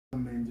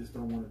Men just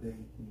don't want to date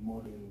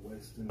modern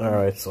Western.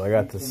 Alright, so I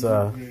got this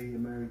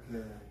 $700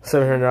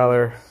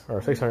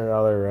 or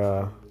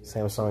 $600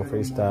 Samsung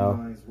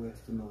Freestyle.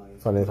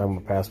 Funny talking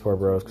about passport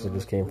bros, because I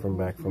just came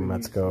back from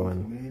Mexico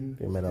and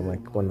we met on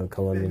like one of the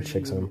Colombian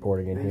chicks I'm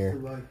importing in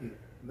here.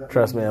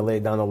 Trust me, I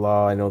laid down the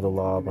law. I know the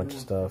law, a bunch of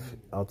stuff.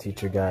 I'll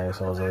teach you guys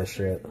all this other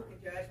shit.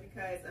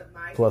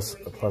 Plus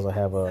I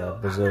have a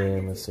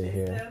Brazilian. Let's see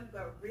here.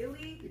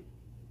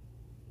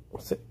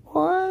 What's it?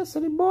 What?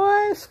 City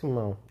boys? Come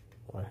on.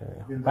 Like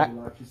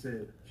she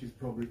said, she's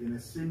probably in a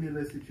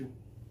similar situation.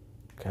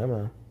 Come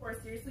on. Or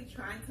seriously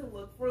trying to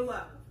look for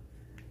love.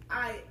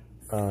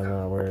 Oh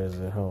no, where is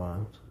it? Hold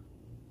on.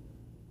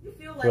 You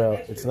feel like well,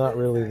 it's not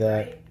really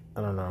that. Right?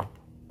 I don't know.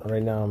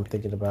 Right now, I'm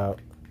thinking about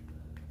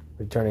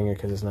returning it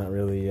because it's not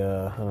really.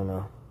 I don't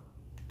know.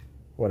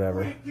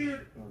 Whatever. Okay.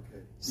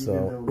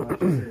 So, like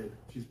said,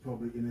 she's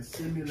probably in a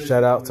similar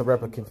shout out to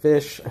Replicant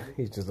Fish.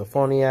 He's just a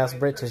phony ass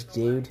British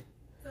dude.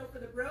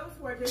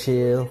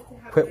 Chill.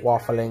 Quit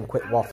waffling. Quit waffling.